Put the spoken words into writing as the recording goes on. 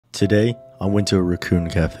Today, I went to a Raccoon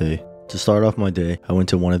cafe. To start off my day, I went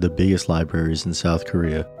to one of the biggest libraries in South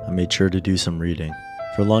Korea. I made sure to do some reading.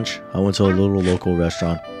 For lunch, I went to a little local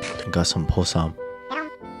restaurant and got some posam.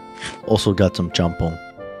 Also got some jampong.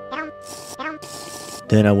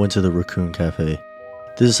 Then I went to the Raccoon cafe.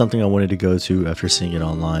 This is something I wanted to go to after seeing it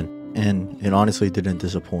online, and it honestly didn't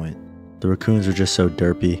disappoint. The raccoons are just so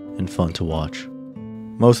derpy and fun to watch.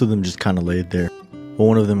 Most of them just kinda laid there, but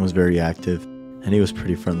one of them was very active, and he was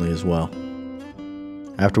pretty friendly as well.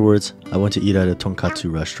 Afterwards, I went to eat at a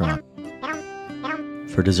tonkatsu restaurant.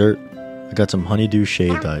 For dessert, I got some honeydew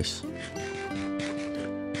shaved ice.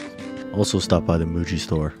 Also stopped by the Muji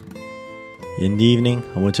store. In the evening,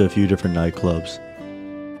 I went to a few different nightclubs.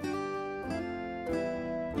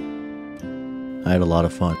 I had a lot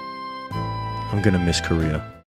of fun. I'm gonna miss Korea.